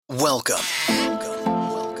Welcome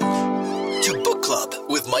to Book Club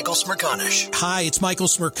with Michael Smerconish. Hi, it's Michael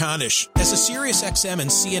Smerconish. As a SiriusXM and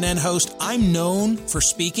CNN host, I'm known for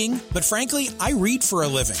speaking, but frankly, I read for a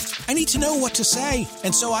living. I need to know what to say,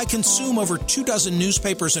 and so I consume over 24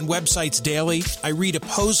 newspapers and websites daily. I read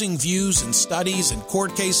opposing views and studies and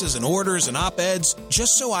court cases and orders and op-eds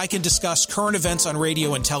just so I can discuss current events on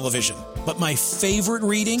radio and television. But my favorite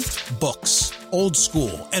reading? Books. Old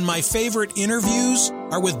school. And my favorite interviews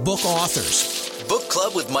are with book authors. Book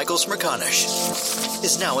Club with Michael Smerconish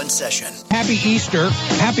is now in session. Happy Easter.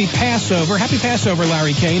 Happy Passover. Happy Passover,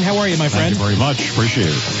 Larry Kane. How are you, my friend? Thank you very much. Appreciate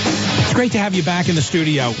it. It's great to have you back in the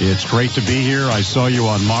studio. It's great to be here. I saw you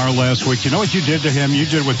on Maher last week. You know what you did to him? You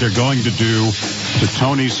did what they're going to do to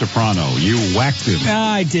Tony Soprano. You whacked him.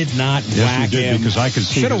 I did not whack you did, him. Because I could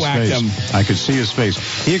see his face. Him. I could see his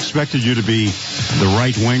face. He expected you to be the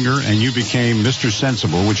right winger, and you became Mr.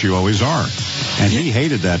 Sensible, which you always are. And he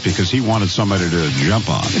hated that because he wanted somebody to jump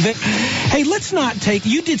on. Hey, let's not take...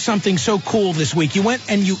 You did something so cool this week. You went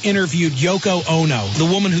and you interviewed Yoko Ono, the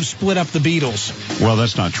woman who split up the Beatles. Well,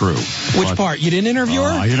 that's not true. Which part? You didn't interview her?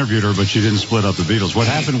 I interviewed her, but she didn't split up the Beatles. What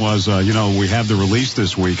happened was, we have the release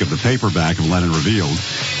this week of the paperback of Lennon Revealed.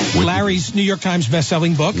 Larry's New York Times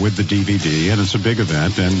best-selling book. With the DVD, and it's a big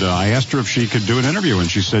event. And I asked her if she could do an interview, and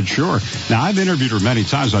she said, sure. Now, I've interviewed her many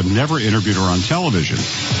times. I've never interviewed her on television.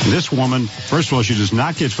 And this woman, first of all, she does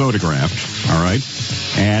not get photographed, all right?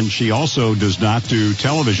 And she also does not do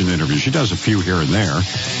television interviews. She does a few here and there.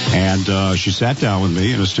 And she sat down with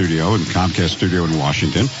me in a studio, in Comcast studio in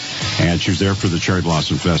Washington. And she was there for the Cherry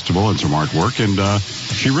Blossom Festival and some artwork. And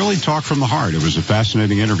she really talked from the heart. It was a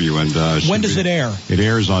fascinating interview. And when does it air? It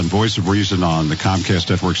airs on Voice of Reason on the Comcast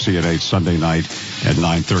Network CNN Sunday night at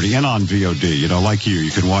 9:30, and on VOD. You know, like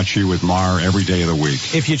you can watch you with Maher every day of the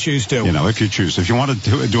week. If you choose to. You know, if you choose. If you want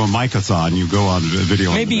to do a mic-a-thon, you go on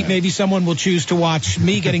video. Maybe someone will choose to watch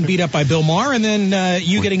me getting beat up by Bill Maher and then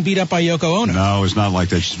you getting beat up by Yoko Ono. No, it's not like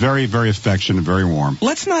that. She's very, very affectionate, very warm.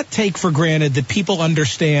 Let's not take for granted that people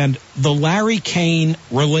understand the Larry Kane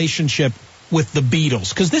relationship with the Beatles,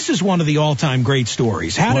 because this is one of the all-time great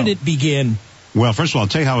stories. How did it begin? Well, first of all, I'll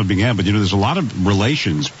tell you how it began, but, there's a lot of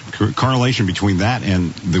correlation between that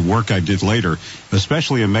and the work I did later,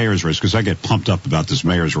 especially in Mayor's Race, because I get pumped up about this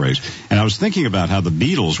Mayor's Race. And I was thinking about how the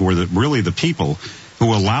Beatles were really the people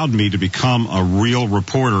who allowed me to become a real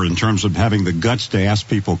reporter in terms of having the guts to ask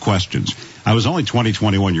people questions. I was only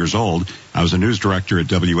 21 years old. I was a news director at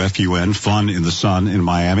WFUN, Fun in the Sun in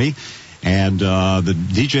Miami. And the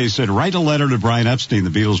DJ said, write a letter to Brian Epstein, the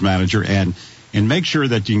Beatles manager, and make sure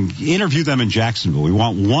that you interview them in Jacksonville. We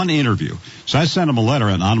want one interview. So I sent him a letter,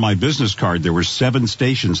 and on my business card, there were 7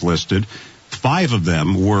 stations listed. 5 of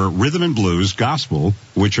them were rhythm and blues, gospel,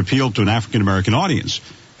 which appealed to an African-American audience.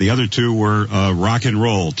 The other 2 were rock and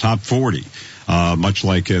roll, top 40, much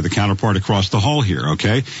like the counterpart across the hall here,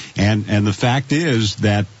 okay? And the fact is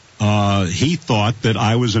that he thought that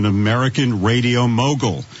I was an American radio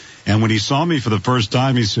mogul. And when he saw me for the first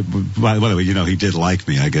time, he said, by the way, he did like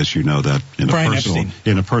me. I guess you know that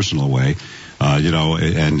in a personal way.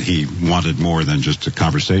 And he wanted more than just a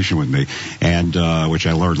conversation with me, and which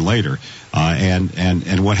I learned later.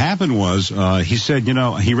 And what happened was, he said,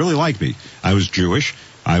 he really liked me. I was Jewish.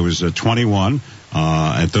 I was 21.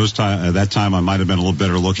 At that time, I might have been a little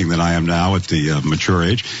better looking than I am now at the mature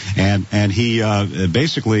age. And he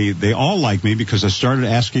basically, they all liked me because I started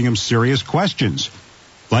asking him serious questions.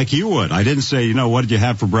 Like you would. I didn't say, what did you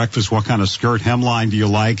have for breakfast? What kind of skirt hemline do you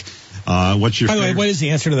like? What's your By the way, what is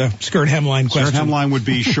the answer to the skirt hemline question? Skirt hemline would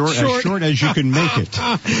be short. As short as you can make it.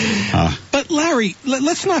 But Larry,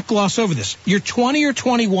 let's not gloss over this. You're 20 or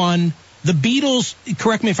 21. The Beatles,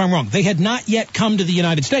 correct me if I'm wrong, they had not yet come to the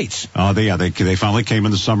United States. They finally came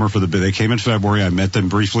in the summer they came in February. I met them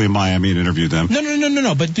briefly in Miami and interviewed them.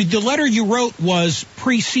 No. But the letter you wrote was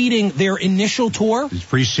preceding their initial tour? It's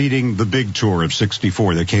preceding the big tour of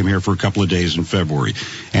 64. They came here for a couple of days in February.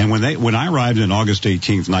 And when I arrived on August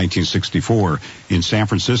 18th, 1964 in San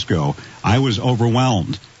Francisco, I was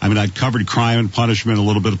overwhelmed. I mean, I'd covered Crime and Punishment, a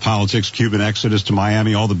little bit of politics, Cuban exodus to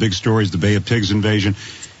Miami, all the big stories, the Bay of Pigs invasion.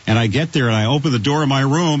 And I get there and I open the door of my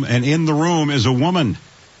room, and in the room is a woman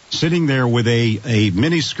sitting there with a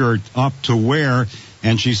miniskirt up to wear.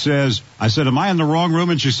 And she says, I said, am I in the wrong room?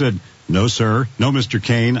 And she said, no, sir. No, Mr.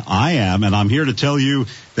 Kane, I am. And I'm here to tell you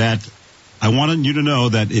that I wanted you to know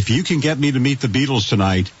that if you can get me to meet the Beatles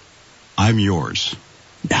tonight, I'm yours.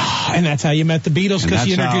 And that's how you met the Beatles, because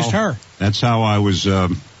you introduced her. That's how I was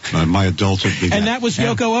my adults. And that was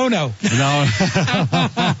Yoko Ono. No.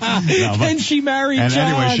 And she married John.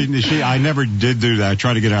 And anyway, I never did do that. I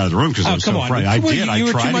tried to get out of the room because I was so afraid. I did. You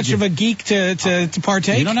were too much of a geek to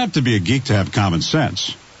partake? You don't have to be a geek to have common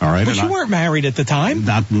sense. All right. But you weren't married at the time.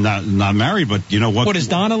 Not married, but you know what? What, is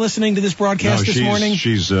Donna listening to this broadcast this morning?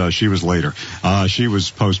 She was later. She was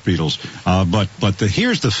post Beatles. But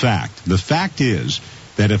here's the fact. The fact is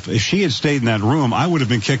that if she had stayed in that room, I would have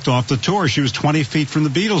been kicked off the tour. She was 20 feet from the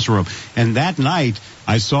Beatles room. And that night,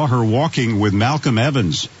 I saw her walking with Malcolm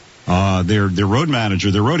Evans, their road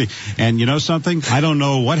manager, their roadie. And you know something? I don't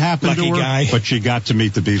know what happened to her, guy. But she got to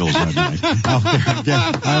meet the Beatles that night.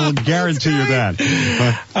 I will guarantee you that.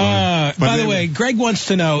 By the way, Greg wants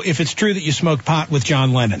to know if it's true that you smoked pot with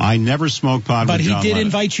John Lennon. I never smoked pot with John Lennon. But he did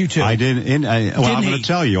invite you to. I didn't. I'm going to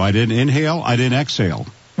tell you, I didn't inhale, I didn't exhale.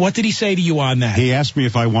 What did he say to you on that? He asked me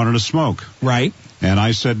if I wanted to smoke. Right. And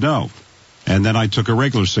I said no. And then I took a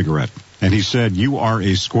regular cigarette. And he said, "You are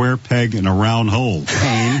a square peg in a round hole,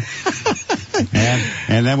 Kane."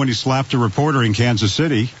 and then when he slapped a reporter in Kansas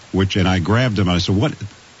City, and I grabbed him, and I said, "What?"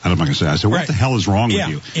 I'm not going to say. I said, "What the hell is wrong with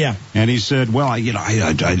you?" Yeah. And he said, "Well, I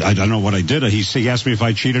don't know what I did." He asked me if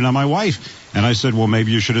I cheated on my wife, and I said, "Well,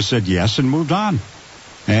 maybe you should have said yes and moved on."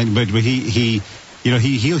 But he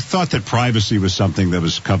thought that privacy was something that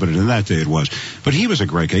was coveted, and that day it was. But he was a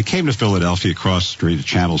great guy. He came to Philadelphia, across the street at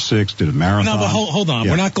Channel 6, did a marathon. No, but hold on.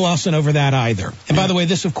 Yeah. We're not glossing over that either. And by the way,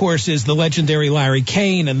 this, of course, is the legendary Larry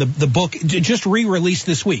Kane, and the book just re-released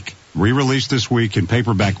this week. Re-released this week in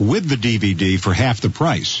paperback with the DVD for half the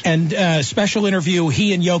price. And special interview,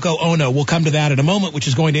 he and Yoko Ono. We'll come to that in a moment, which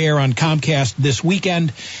is going to air on Comcast this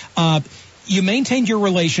weekend. You maintained your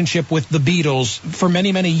relationship with the Beatles for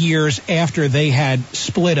many, many years after they had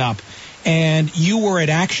split up. And you were at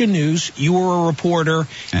Action News. You were a reporter.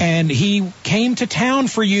 And he came to town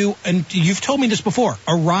for you. And you've told me this before.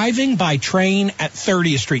 Arriving by train at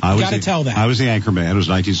 30th Street. You got to tell that. I was the anchor man. It was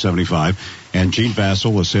 1975. And Gene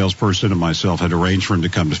Bassel, a salesperson, and myself had arranged for him to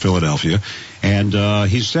come to Philadelphia. And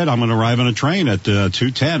he said, "I'm going to arrive on a train at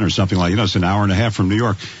 2:10 or something like, it's an hour and a half from New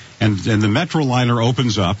York." And the Metro liner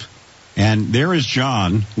opens up. And there is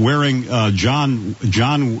John wearing John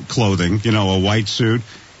clothing, a white suit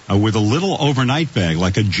with a little overnight bag,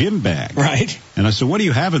 like a gym bag. Right. And I said, "What do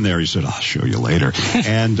you have in there?" He said, "I'll show you later."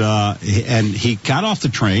 and he got off the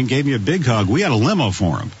train, gave me a big hug. We had a limo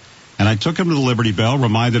for him. And I took him to the Liberty Bell,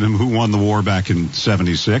 reminded him who won the war back in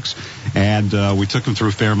 '76. And we took him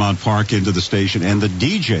through Fairmount Park into the station. And the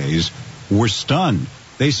DJs were stunned.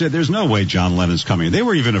 They said, "There's no way John Lennon's coming." They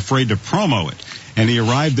were even afraid to promo it. And he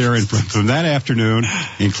arrived there, and from that afternoon,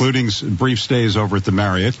 including brief stays over at the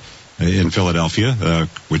Marriott in Philadelphia,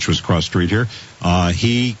 which was across the street here,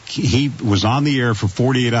 he was on the air for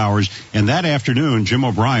 48 hours. And that afternoon, Jim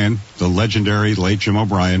O'Brien, the legendary late Jim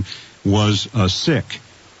O'Brien, was sick.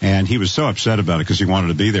 And he was so upset about it because he wanted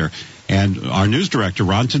to be there. And our news director,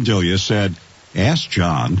 Ron Tendillia, said, "Ask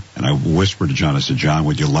John," and I whispered to John, I said, "John,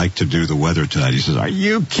 would you like to do the weather tonight?" He says, "Are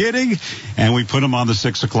you kidding?" And we put him on the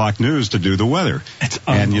 6 o'clock news to do the weather.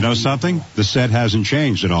 And you know something? The set hasn't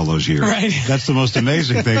changed in all those years. Right. That's the most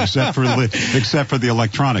amazing thing, except for the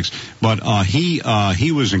electronics. But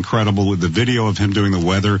he was incredible. With the video of him doing the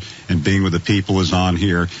weather and being with the people is on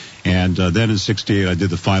here. And then in '68, I did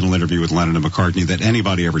the final interview with Lennon and McCartney that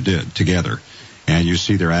anybody ever did together. And you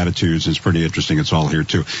see their attitudes. It's pretty interesting. It's all here,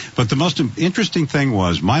 too. But the most interesting thing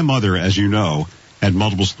was my mother, as you know, had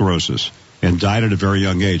multiple sclerosis and died at a very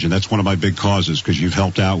young age. And that's one of my big causes because you've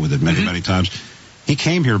helped out with it many, many times. He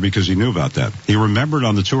came here because he knew about that. He remembered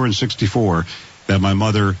on the tour in '64 that my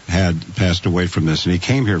mother had passed away from this, and he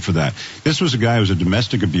came here for that. This was a guy who was a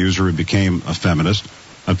domestic abuser who became a feminist,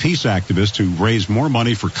 a peace activist who raised more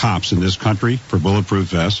money for cops in this country for bulletproof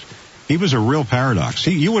vests. He was a real paradox.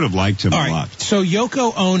 You would have liked him a lot. So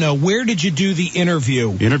Yoko Ono, where did you do the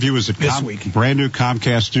interview? The interview was at brand new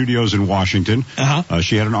Comcast Studios in Washington.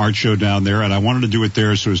 She had an art show down there, and I wanted to do it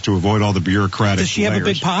there so as to avoid all the bureaucratic Does she have a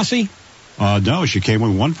big posse? No, she came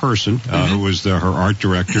with one person who was her art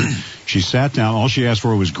director. She sat down. All she asked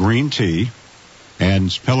for was green tea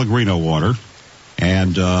and Pellegrino water.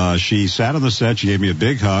 And she sat on the set. She gave me a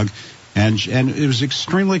big hug. And it was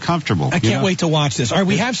extremely comfortable. I can't wait to watch this. All right,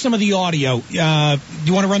 we have some of the audio. Do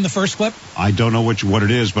you want to run the first clip? I don't know what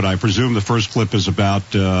it is, but I presume the first clip is about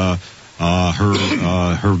her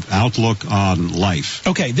outlook on life.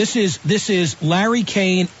 Okay, this is Larry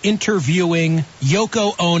Kane interviewing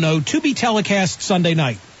Yoko Ono, to be telecast Sunday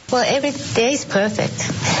night. Well, every day is perfect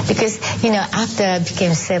because, after I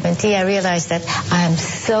became 70, I realized that I'm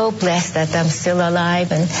so blessed that I'm still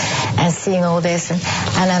alive and seeing all this,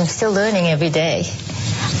 and I'm still learning every day.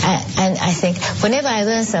 And I think whenever I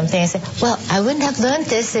learn something, I say, well, I wouldn't have learned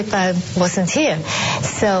this if I wasn't here.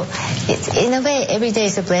 So in a way, every day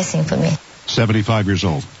is a blessing for me. 75 years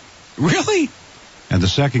old. Really? And the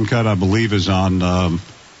second cut, I believe, is on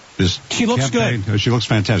this She looks campaign. good. She looks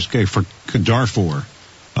fantastic. For Darfur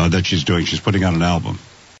that she's doing. She's putting out an album.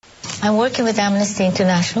 I'm working with Amnesty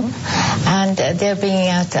International, and they're bringing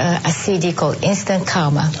out a CD called Instant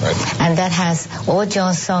Karma, and that has all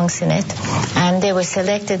John's songs in it. And they were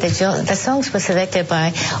selected, the songs were selected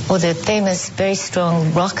by all the famous, very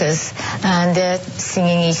strong rockers, and they're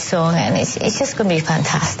singing each song, and it's just going to be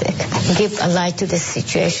fantastic. Give a light to this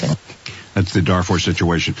situation. That's the Darfur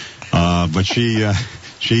situation. But she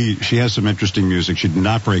has some interesting music. She did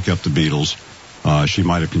not break up the Beatles. She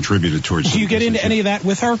might have contributed towards. Do you get into any of that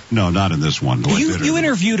with her? No, not in this one. You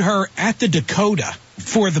interviewed her at the Dakota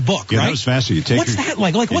for the book, yeah, right? That was fascinating. What's that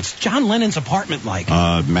like? What's John Lennon's apartment like?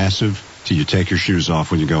 Massive. You take your shoes off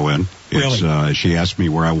when you go in. Really? She asked me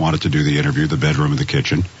where I wanted to do the interview, the bedroom and the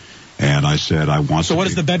kitchen, and I said I want. So what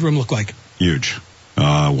does the bedroom look like? Huge,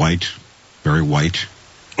 white, very white.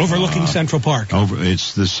 Overlooking Central Park.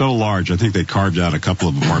 It's so large. I think they carved out a couple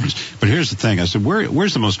of apartments. But here's the thing. I said,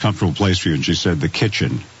 where's the most comfortable place for you? And she said, the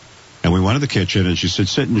kitchen. And we went to the kitchen, and she said,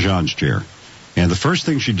 sit in John's chair. And the first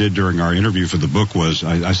thing she did during our interview for the book was,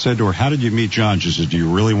 I said to her, how did you meet John? She said, do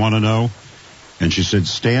you really want to know? And she said,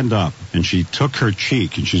 stand up. And she took her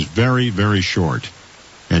cheek, and she's very, very short.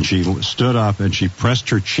 And she stood up, and she pressed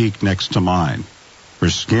her cheek next to mine, her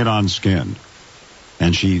skin on skin.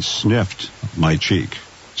 And she sniffed my cheek.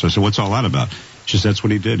 So I said, what's all that about? She said, that's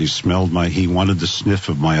what he did. He wanted the sniff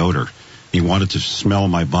of my odor. He wanted to smell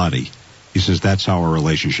my body. He says, that's how our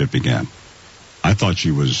relationship began. I thought she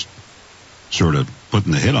was sort of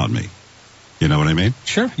putting the hit on me. You know what I mean?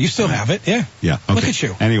 Sure. You still have it. Yeah. Yeah. Okay. Look at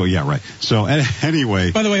you. Anyway, yeah, right. So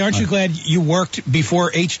anyway. By the way, aren't you glad you worked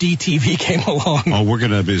before HDTV came along? Oh, we're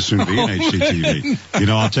going to soon be in HDTV. You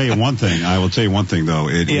know, I'll tell you one thing. I will tell you one thing, though.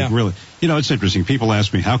 It really, you know, it's interesting. People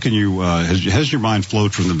ask me, how can you, has your mind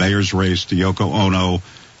flowed from the mayor's race to Yoko Ono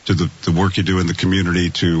to the work you do in the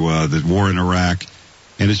community to the war in Iraq?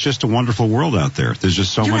 And it's just a wonderful world out there. There's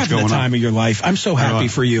just so much going on. You're having the time of your life. I'm so happy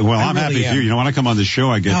for you. Well, I'm happy for you. You know, when I come on the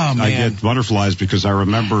show, I get butterflies because I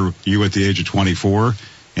remember you at the age of 24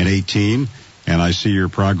 and 18, and I see your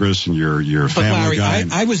progress and your family guy.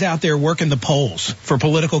 I was out there working the polls for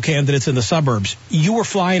political candidates in the suburbs. You were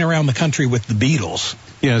flying around the country with the Beatles.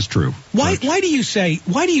 Yeah, it's true. Why do you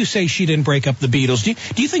say she didn't break up the Beatles?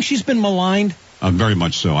 Do you think she's been maligned? Very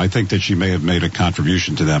much so. I think that she may have made a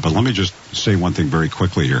contribution to that. But let me just say one thing very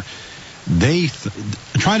quickly here. They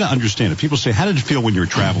try to understand it. People say, how did it feel when you were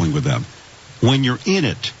traveling with them? When you're in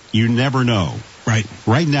it, you never know. Right.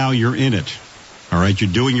 Right now, you're in it. All right.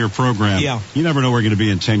 You're doing your program. Yeah. You never know where you're going to be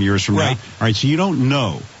in 10 years from now. All right. So you don't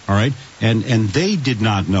know. All right. And they did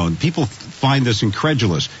not know. And people find this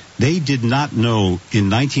incredulous. They did not know in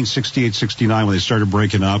 1968, 69, when they started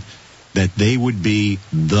breaking up, that they would be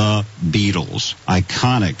the Beatles.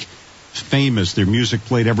 Iconic, famous. Their music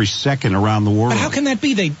played every second around the world. But how can that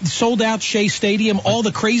be? They sold out Shea Stadium, all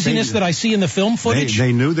the craziness that I see in the film footage?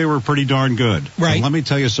 They knew they were pretty darn good. Right. And let me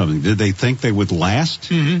tell you something. Did they think they would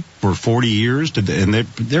last for 40 years? And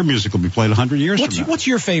their music will be played 100 years from now. What's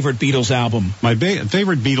your favorite Beatles album? My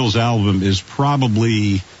favorite Beatles album is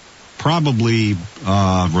probably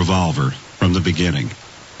Revolver from the beginning.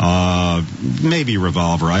 Maybe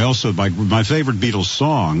Revolver. I also, my favorite Beatles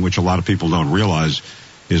song, which a lot of people don't realize,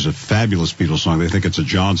 is a fabulous Beatles song. They think it's a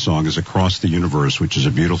John song, is Across the Universe, which is a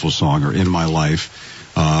beautiful song, or In My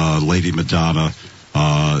Life, Lady Madonna.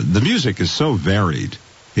 The music is so varied.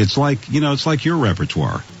 It's like your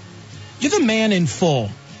repertoire. You're the man in full.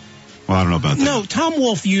 Well, I don't know about that. No, Tom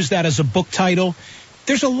Wolfe used that as a book title.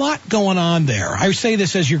 There's a lot going on there. I say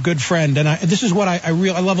this as your good friend, and this is what I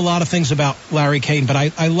love a lot of things about Larry Kane, but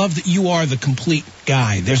I love that you are the complete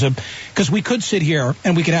guy. Because we could sit here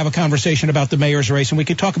and we could have a conversation about the mayor's race, and we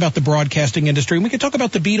could talk about the broadcasting industry, and we could talk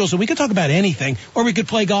about the Beatles, and we could talk about anything, or we could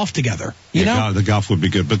play golf together. You know? The golf would be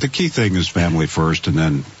good, but the key thing is family first, and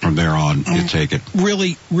then from there on, you take it.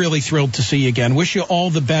 Really, really thrilled to see you again. Wish you all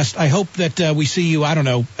the best. I hope that we see you,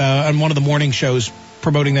 on one of the morning shows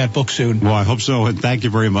promoting that book soon. Well, I hope so, and thank you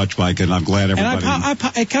very much, Mike, and I'm glad everybody...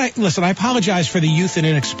 And I apologize for the youth and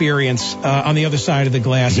inexperience on the other side of the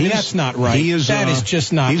glass. That's not right. That is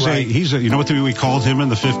just not right. You know what we called him in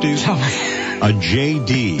the 50s? A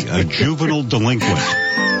JD, a juvenile delinquent.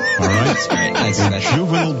 All right? That's great. That's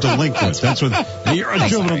juvenile delinquent. That's what, you're a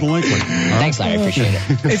juvenile delinquent. Thanks, Larry. I appreciate it.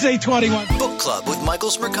 It's 8:21. Book Club with Michael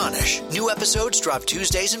Smerconish. New episodes drop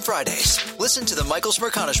Tuesdays and Fridays. Listen to the Michael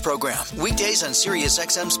Smerconish program weekdays on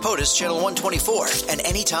SiriusXM's POTUS Channel 124 and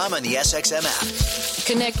anytime on the SXM app.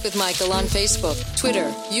 Connect with Michael on Facebook, Twitter,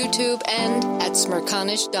 YouTube, and at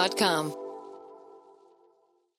Smerconish.com.